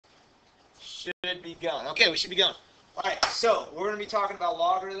should be going. Okay, we should be going. All right, so we're going to be talking about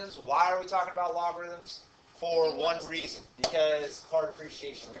logarithms. Why are we talking about logarithms? For one reason, because card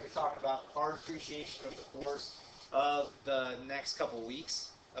appreciation. We're going to be talking about card appreciation over the course of the next couple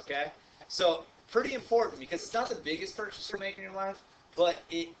weeks. Okay, so pretty important because it's not the biggest purchase you'll make in your life, but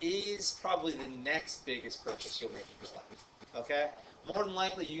it is probably the next biggest purchase you'll make in your life. Okay, more than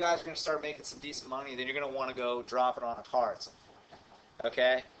likely you guys are going to start making some decent money. Then you're going to want to go drop it on a card.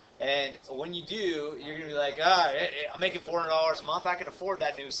 Okay. And when you do, you're going to be like, I'm making $400 a month. I can afford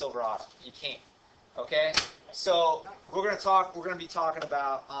that new Silverado. You can't. Okay? So we're going to be talking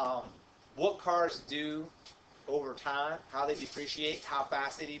about what cars do over time, how they depreciate, how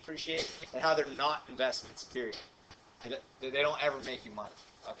fast they depreciate, and how they're not investments, period. They don't ever make you money.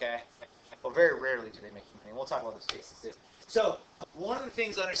 Okay? Well, very rarely do they make you money. We'll talk about those cases too. So one of the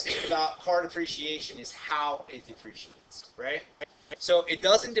things to understand about card appreciation is how it depreciates, right? So it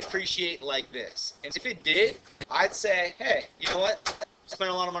doesn't depreciate like this. And if it did, I'd say, hey, you know what?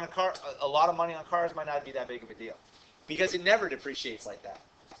 Spending a lot of money on cars might not be that big of a deal. Because it never depreciates like that.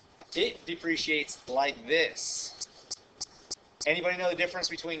 It depreciates like this. Anybody know the difference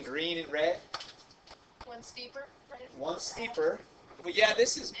between green and red? One steeper, right? One steeper. But yeah,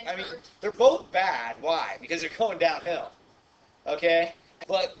 they're both bad. Why? Because they're going downhill. Okay?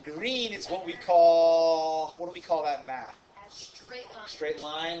 But green is what do we call that in math? Straight line. Straight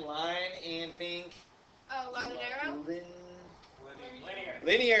line, and think. Oh, line and arrow?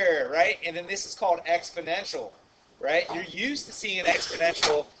 Linear, right? And then this is called exponential, right? You're used to seeing an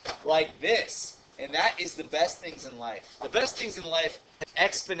exponential like this, and that is the best things in life. The best things in life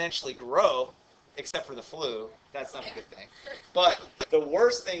exponentially grow, except for the flu. That's not a good thing. But the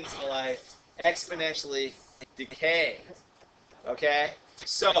worst things in life exponentially decay, okay?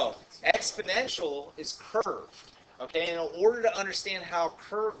 So exponential is curved. Okay, and in order to understand how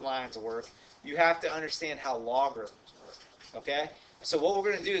curved lines work, you have to understand how logarithms work. Okay, so what we're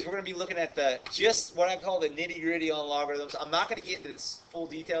going to do is we're going to be looking at just what I call the nitty-gritty on logarithms. I'm not going to get into the full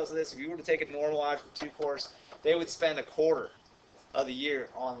details of this. If you were to take a normal Algebra 2 course, they would spend a quarter of the year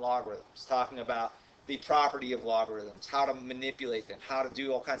on logarithms, talking about the property of logarithms, how to manipulate them, how to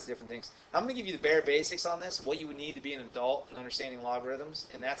do all kinds of different things. I'm going to give you the bare basics on this, what you would need to be an adult in understanding logarithms,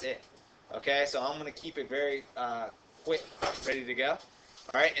 and that's it. Okay, so I'm going to keep it very quick, ready to go. All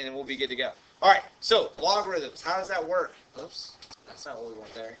right, and then we'll be good to go. All right, so logarithms, how does that work? Oops, that's not what we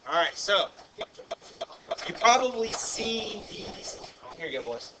want there. All right, so you probably seen these. Here you go,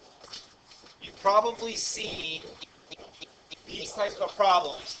 boys. You probably seen these types of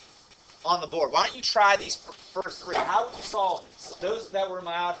problems on the board. Why don't you try these first three? How would you solve these? Those that were in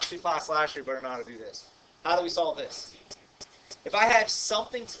my Algebra 2 class last year better know how to do this. How do we solve this? If I have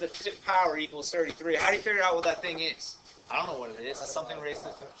something to the fifth power equals 33, how do you figure out what that thing is? I don't know what it is. It's something raised to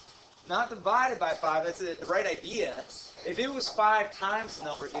the fifth. Not divided by 5. That's the right idea. If it was 5 times the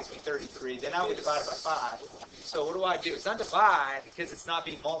number gives me 33, then I would divide it by 5. So what do? It's not divide because it's not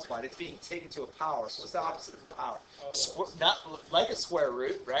being multiplied. It's being taken to a power. So what's the opposite of power? Not like a square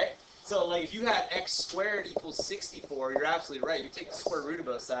root, right? So like if you had x squared equals 64, you're absolutely right. You take the square root of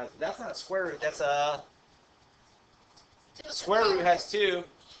both sides. That's not a square root. That's a square root has 2,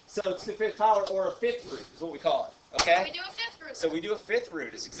 so it's the fifth power, or a fifth root is what we call it, okay? We do a fifth root. So we do a fifth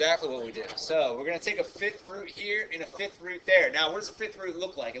root is exactly what we do. So we're going to take a fifth root here and a fifth root there. Now, what does a fifth root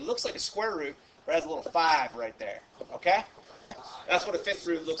look like? It looks like a square root, but it has a little 5 right there, okay? That's what a fifth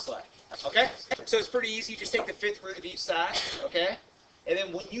root looks like, okay? So it's pretty easy. You just take the fifth root of each side, okay? And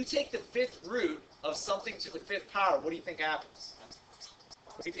then when you take the fifth root of something to the fifth power, what do you think happens?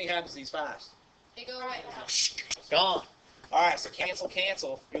 What do you think happens to these 5s? They go away. Gone. All right, so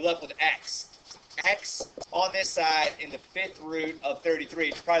cancel. You're left with x. X on this side in the fifth root of 33.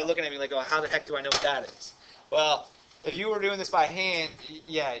 You're probably looking at me like, oh, how the heck do I know what that is? Well, if you were doing this by hand,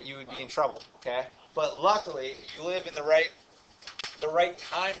 yeah, you would be in trouble, okay? But luckily, you live in the right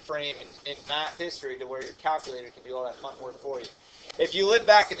time frame in math history to where your calculator can do all that fun work for you. If you lived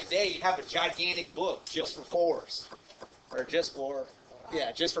back in the day, you'd have a gigantic book just for 4s. Or just for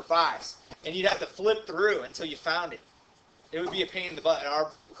 5s. And you'd have to flip through until you found it. It would be a pain in the butt.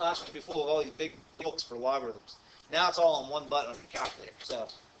 Our class would be full of all these big books for logarithms. Now it's all on one button on your calculator. So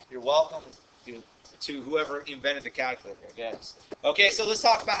you're welcome to whoever invented the calculator, I guess. Okay, so let's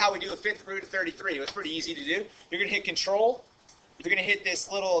talk about how we do a fifth root of 33. It's pretty easy to do. You're going to hit Control. You're going to hit this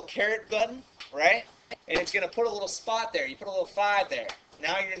little caret button, right? And it's going to put a little spot there. You put a little 5 there.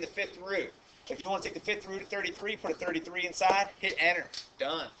 Now you're in the fifth root. If you want to take the fifth root of 33, put a 33 inside, hit Enter.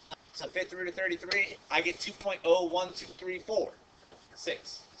 Done. So fifth root of 33, I get 2.01234.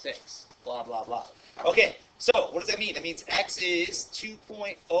 6, blah, blah, blah. Okay, so what does that mean? That means x is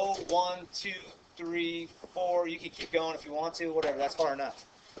 2.01234. You can keep going if you want to, whatever, that's far enough.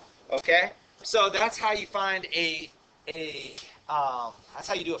 Okay, so that's how you find that's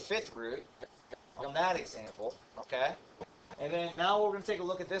how you do a fifth root on that example, okay? And then now we're going to take a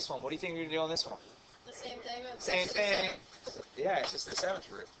look at this one. What do you think you're going to do on this one? The same thing. Same thing. Yeah, it's just the seventh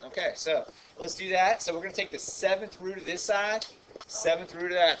root. Okay, so let's do that. So we're going to take the seventh root of this side, seventh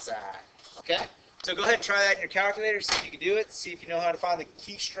root of that side. Okay? So go ahead and try that in your calculator, see if you can do it, see if you know how to find the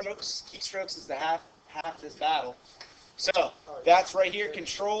keystrokes. Keystrokes is the half of this battle. So that's right here,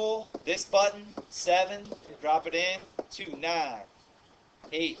 control, this button, 7, drop it in, 2, 9,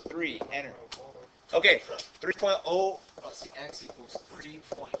 8, 3, enter. Okay, 3.0 plus the x equals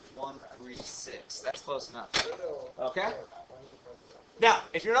 3.136. That's close enough. Okay? Now,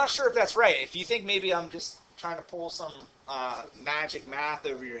 if you're not sure if that's right, if you think maybe I'm just trying to pull some magic math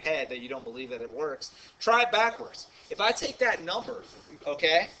over your head that you don't believe that it works, try it backwards. If I take that number,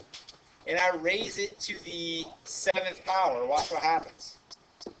 okay, and I raise it to the 7th power, watch what happens.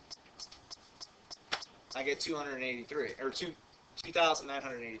 I get 283, or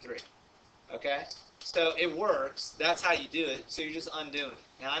 2,983. Okay? So it works. That's how you do it. So you're just undoing it.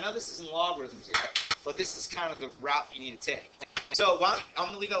 Now, I know this isn't logarithms yet, but this is kind of the route you need to take. So I'm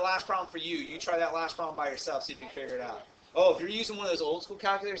going to leave that last problem for you. You try that last problem by yourself, see if you can figure it out. Oh, if you're using one of those old school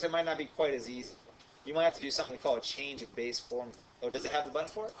calculators, it might not be quite as easy. You might have to do something called a change of base form. Oh, does it have the button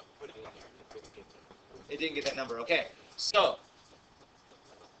for it? It didn't get that number. Okay. So,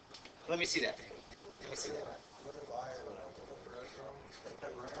 let me see that thing. Let me see that.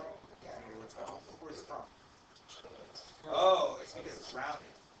 Where's it from? Oh, it's because it's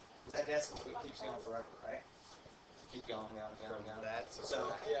rounded. That decimal keeps going forever, right? Keep going, down.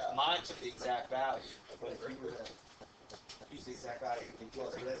 So mine took the exact value, but if you were to use the exact value, you'd be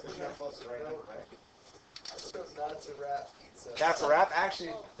closer to this. But you're close to the right number, right? That's a wrap. That's a wrap?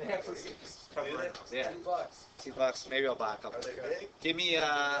 Actually, they have for yeah. $2. $2. Maybe I'll buy a couple. Are they big? Give me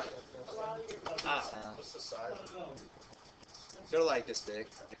What's the size? they're like this big.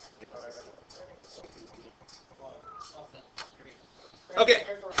 Okay.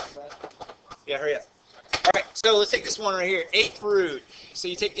 Yeah, hurry up. All right, so let's take this one right here, 8th root. So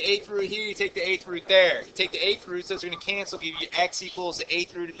you take the 8th root here, you take the 8th root there. You take the 8th root, so it's going to cancel, give you x equals the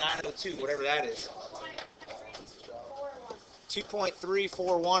 8th root of 902, whatever that is.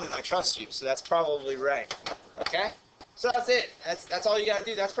 2.341, and I trust you, so that's probably right. Okay? So that's it. That's all you got to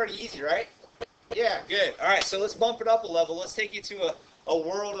do. That's pretty easy, right? Yeah, good. All right, so let's bump it up a level. Let's take you to a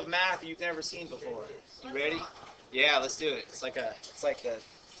world of math you've never seen before. You ready? Yeah, let's do it. It's like the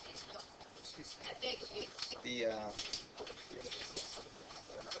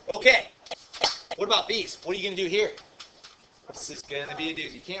okay. What about these? What are you going to do here? This is going to be a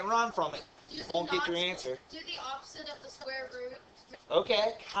doozy. You can't run from it. You won't get your answer. Do the opposite of the square root.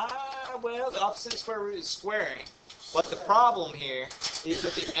 Okay. Well, the opposite of square root is squaring. But the problem here is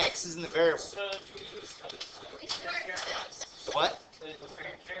that the x is in the variable. What?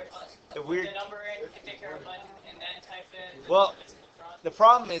 The weird. Well, the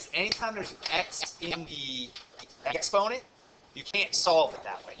problem is anytime there's an x in the exponent, you can't solve it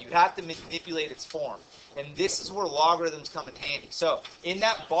that way. You have to manipulate its form. And this is where logarithms come in handy. So in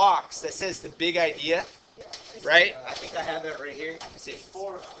that box that says the big idea, right? I think I have that right here. Let's see.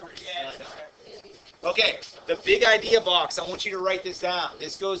 Okay, the big idea box. I want you to write this down.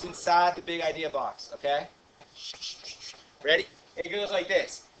 This goes inside the big idea box, okay? Ready? It goes like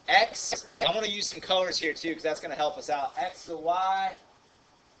this. X, I'm going to use some colors here too because that's going to help us out. X to y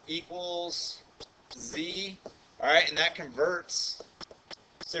equals z. All right, and that converts.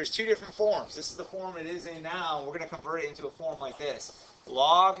 So there's two different forms. This is the form it is in now. We're going to convert it into a form like this.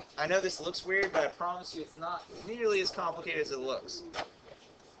 Log, I know this looks weird, but I promise you it's not nearly as complicated as it looks.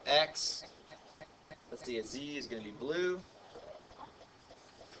 X, let's see, a z is going to be blue,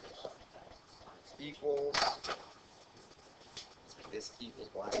 equals, this equals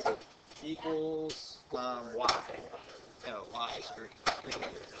y, so equals y. No, y is green.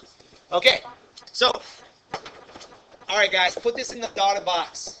 Okay, so, all right, guys, put this in the dotted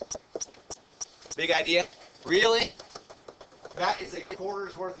box. Big idea? Really? That is a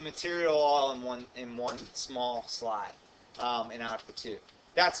quarter's worth of material all in one small slide, in Algebra 2.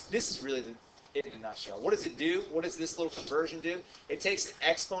 This is really it in a nutshell. What does it do? What does this little conversion do? It takes an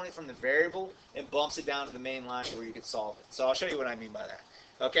exponent from the variable and bumps it down to the main line where you can solve it. So I'll show you what I mean by that.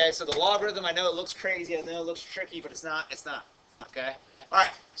 Okay, so the logarithm, I know it looks crazy, I know it looks tricky, but it's not. Okay? All right,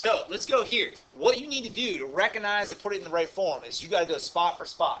 so let's go here. What you need to do to recognize and put it in the right form is you got to go spot for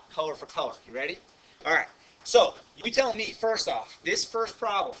spot, color for color. You ready? All right. So you tell me first off, this first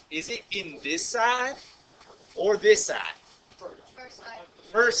problem, is it in this side or this side? First side.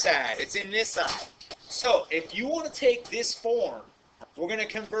 First side, it's in this side. So if you want to take this form, we're going to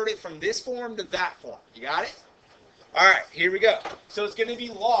convert it from this form to that form. You got it? All right, here we go. So it's going to be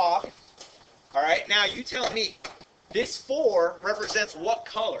log. All right, now you tell me, this 4 represents what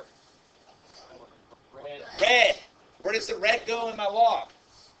color? Red. Red. Where does the red go in my log?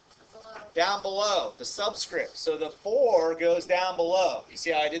 Below. Down below, the subscript. So the 4 goes down below. You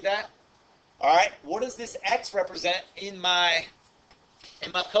see how I did that? All right, what does this X represent in my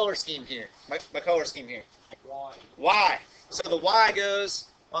color scheme here? My color scheme here. Y. Y. So the Y goes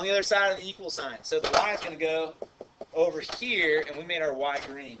on the other side of the equal sign. So the Y is going to go over here, and we made our Y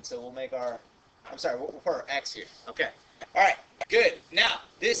green. So we'll make our, I'm sorry, we'll put our X here. Okay. All right, good. Now,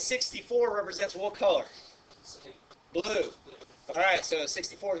 this 64 represents what color? Blue. All right, so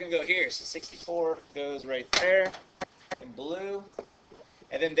 64 is going to go here. So 64 goes right there in blue.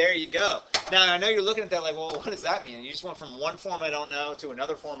 And then there you go. Now, I know you're looking at that like, well, what does that mean? You just went from one form I don't know to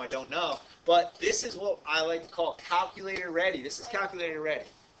another form I don't know. But this is what I like to call calculator ready. This is calculator ready.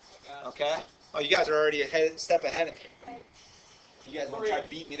 Okay? Oh, you guys are already a step ahead of me. You guys want to try to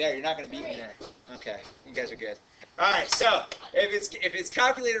beat me there. You're not going to beat me there. Okay, you guys are good. All right, so if it's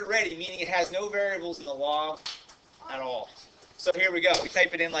calculator ready, meaning it has no variables in the log at all. So here we go. We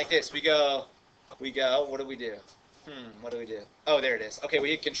type it in like this. We go, what do we do? What do we do? Oh, there it is. Okay,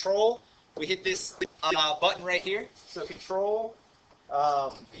 we hit control. We hit this button right here. So control,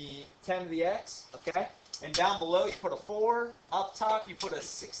 the 10 to the X, okay? And down below you put a 4. Up top you put a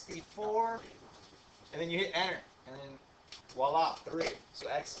 64. And then you hit enter. And then voila, 3. So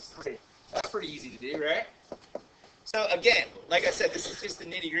X is 3. That's pretty easy to do, right? So again, like I said, this is just the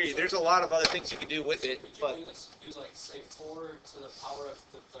nitty gritty. There's a lot of other things you can do with it, but Use like say 4 to the power of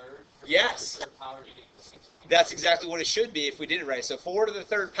the third. yes. Third power to get That's exactly what it should be if we did it right. So 4 to the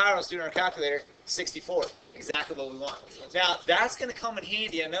third power, let's do it on our calculator, 64. Exactly what we want. Now, that's going to come in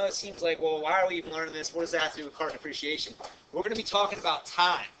handy. I know it seems like, well, why are we even learning this? What does that have to do with card depreciation? We're going to be talking about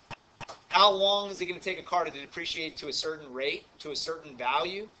time. How long is it going to take a car to depreciate to a certain rate, to a certain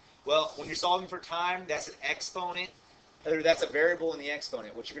value? Well, when you're solving for time, that's an exponent, or that's a variable in the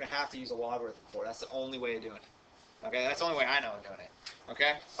exponent, which you're going to have to use a logarithm for. That's the only way of doing it. Okay, that's the only way I know of doing it.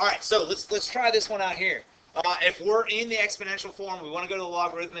 Okay, all right. So let's try this one out here. If we're in the exponential form, we want to go to the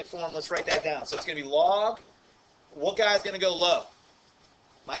logarithmic form. Let's write that down. So it's going to be log. What guy's going to go low?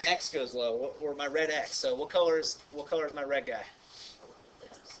 My X goes low, or my red X. So what color is my red guy?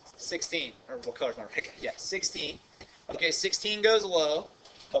 16. Or what color is my red guy? Yeah, 16. Okay, 16 goes low.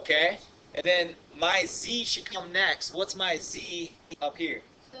 Okay, and then my Z should come next. What's my Z up here?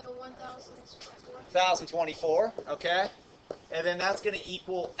 So 1,024. 1,024. Okay. And then that's going to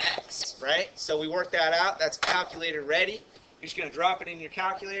equal X, right? So we work that out. That's calculator ready. You're just going to drop it in your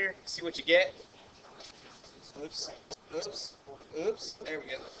calculator, see what you get. Oops, oops, oops. There we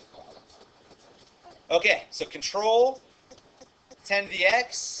go. Okay, so control, 10 to the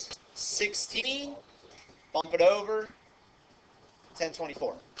X, 16, bump it over,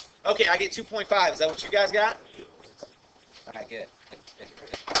 1024. Okay, I get 2.5. Is that what you guys got? All right, good.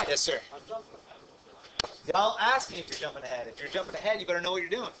 Yes, sir. Don't ask me if you're jumping ahead. If you're jumping ahead, you better know what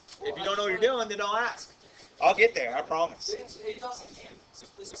you're doing. If you don't know what you're doing, then don't ask. I'll get there, I promise.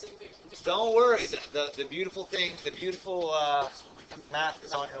 Don't worry. The beautiful thing, the beautiful math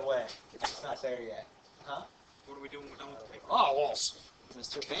is on your way. It's not there yet. Huh? What are we doing with the paper? Oh, well,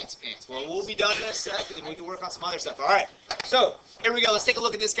 Mr. Fancy Pants. Well, we'll be done in a second, and we can work on some other stuff. All right. So here we go. Let's take a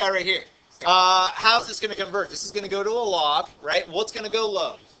look at this guy right here. How's this going to convert? This is going to go to a log, right? What's going to go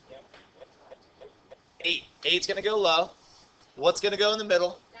low? 8. 8's going to go low. What's going to go in the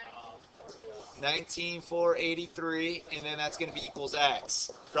middle? 19,483, and then that's going to be equals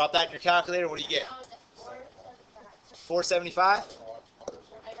X. Drop that in your calculator. What do you get? 475?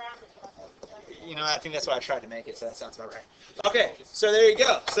 You know, I think that's what I tried to make it, so that sounds about right. Okay, so there you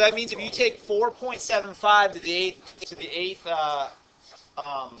go. So that means if you take 4.75 to the 8th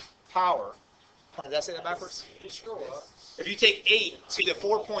power, did I say that backwards? If you take 8 to the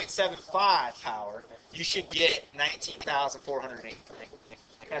 4.75 power, you should get 19,483.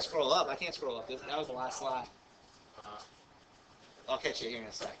 Can I scroll up? I can't scroll up. That was the last slide. I'll catch you here in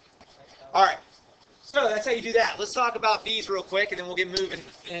a sec. All right. So that's how you do that. Let's talk about these real quick, and then we'll get moving,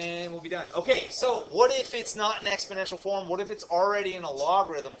 and we'll be done. Okay, so what if it's not in exponential form? What if it's already in a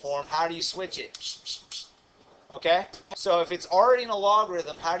logarithm form? How do you switch it? Okay, so if it's already in a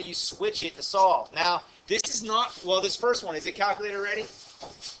logarithm, how do you switch it to solve? Now, this is not, well, this first one, is it calculator ready?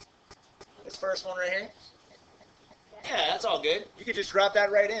 This first one right here? Yeah, that's all good. You could just drop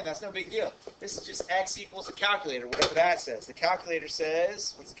that right in. That's no big deal. This is just x equals a calculator, whatever that says. The calculator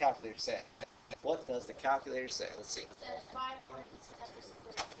says, what's the calculator say? What does the calculator say? Let's see.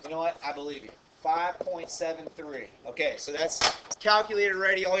 You know what? I believe you. 5.73. Okay, so that's calculator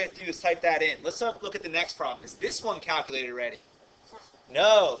ready. All you have to do is type that in. Let's look at the next problem. Is this one calculator ready?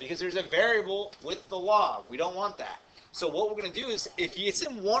 No, because there's a variable with the log. We don't want that. So what we're going to do is, if it's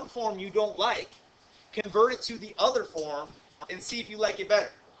in one form you don't like, convert it to the other form and see if you like it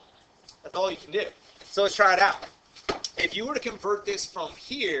better. That's all you can do. So let's try it out. If you were to convert this from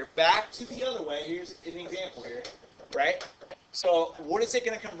here back to the other way, here's an example here, right? So what is it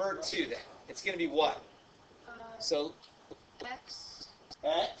going to convert to then? It's going to be what? So X.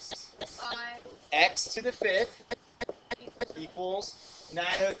 X to the fifth equals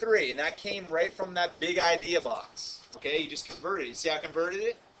 903. And that came right from that big idea box. Okay, you just converted it. You see how I converted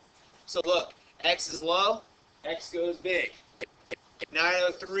it? So look. X is low, X goes big.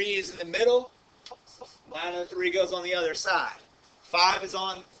 903 is in the middle, 903 goes on the other side. 5 is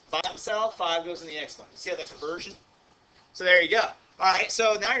on by itself, 5 goes in the exponent. See how that conversion? So there you go. All right,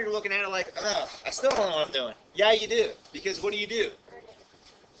 so now you're looking at it like, oh, I still don't know what I'm doing. Yeah, you do, because what do?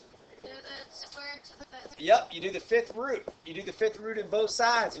 Yep, you do the fifth root. You do the fifth root in both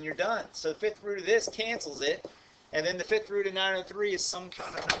sides, and you're done. So the fifth root of this cancels it, and then the fifth root of 903 is some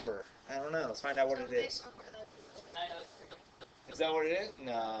kind of number. I don't know. Let's find out what it is. Is that what it is?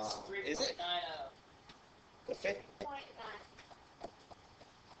 No. Is it? The fifth?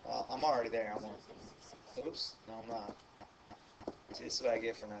 Well, I'm already there. Oops. No, I'm not. See, this is what I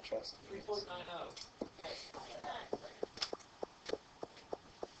get for not trusting. 3490.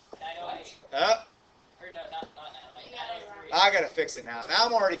 Up. I gotta fix it now. Now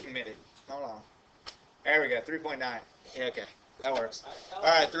I'm already committed. Hold on. There we go. 3.9. Yeah, okay. That works. All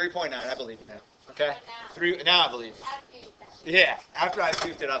right, 3.9. I believe you now. Okay? Now I believe you. Yeah, after I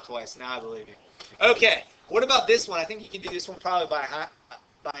goofed it up twice, now I believe you. Okay, what about this one? I think you can do this one probably by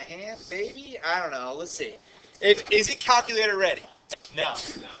hand, maybe? I don't know. Let's see. Is it calculator ready? No.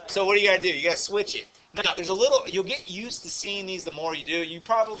 So what do you got to do? You got to switch it. Now, you'll get used to seeing these the more you do. You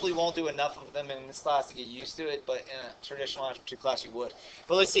probably won't do enough of them in this class to get used to it, but in a traditional algebra class you would.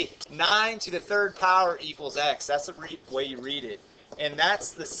 But let's see. 9 to the third power equals x. That's the way you read it. And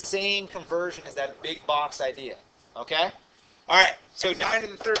that's the same conversion as that big box idea. Okay? All right. So 9 to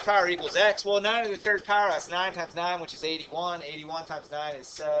the third power equals x. Well, 9 to the third power, that's 9 times 9, which is 81. 81 times 9 is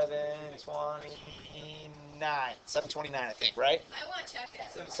 729. 729, I think, right? I want to check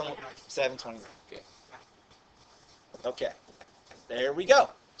it. 729. Good. Okay, there we go.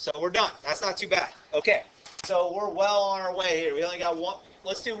 So we're done. That's not too bad. Okay, so we're well on our way here. We only got one.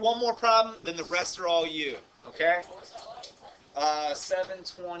 Let's do one more problem, then the rest are all you. Okay?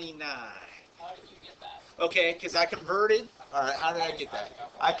 729. How did you get that? Okay, because I converted. All right, how did I get that?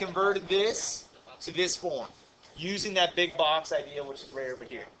 I converted this to this form using that big box idea, which is right over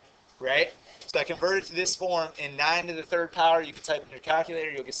here. Right? So I converted to this form, and 9 to the third power, you can type in your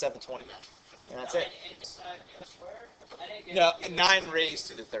calculator, you'll get 729. And that's it. No, 9 raised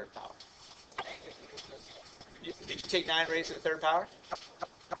to the third power. Did you take 9 raised to the third power?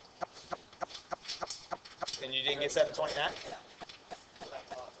 And you didn't get 729?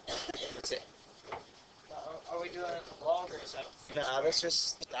 That's it. Are we doing it log or is that? No, that's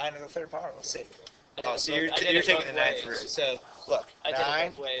just 9 to the third power. Let's see. Oh, so you're taking the 9 root. So, look,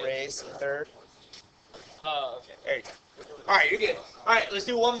 9 raised to the third. Oh, okay. There you go. All right, you're good. All right, let's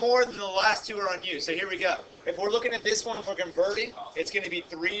do one more, then the last two are on you. So here we go. If we're looking at this one, if we're converting, it's going to be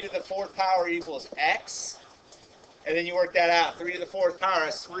 3 to the fourth power equals x. And then you work that out. 3 to the fourth power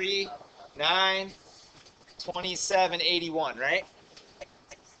is 3, 9, 27, 81, right?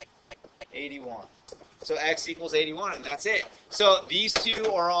 81. So x equals 81, and that's it. So these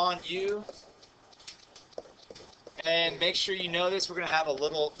two are on you. And make sure you know this. We're going to have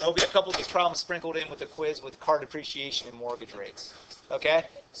there'll be a couple of these problems sprinkled in with the quiz with car depreciation and mortgage rates. Okay?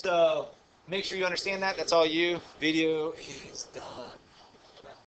 So make sure you understand that. That's all you. Video is done.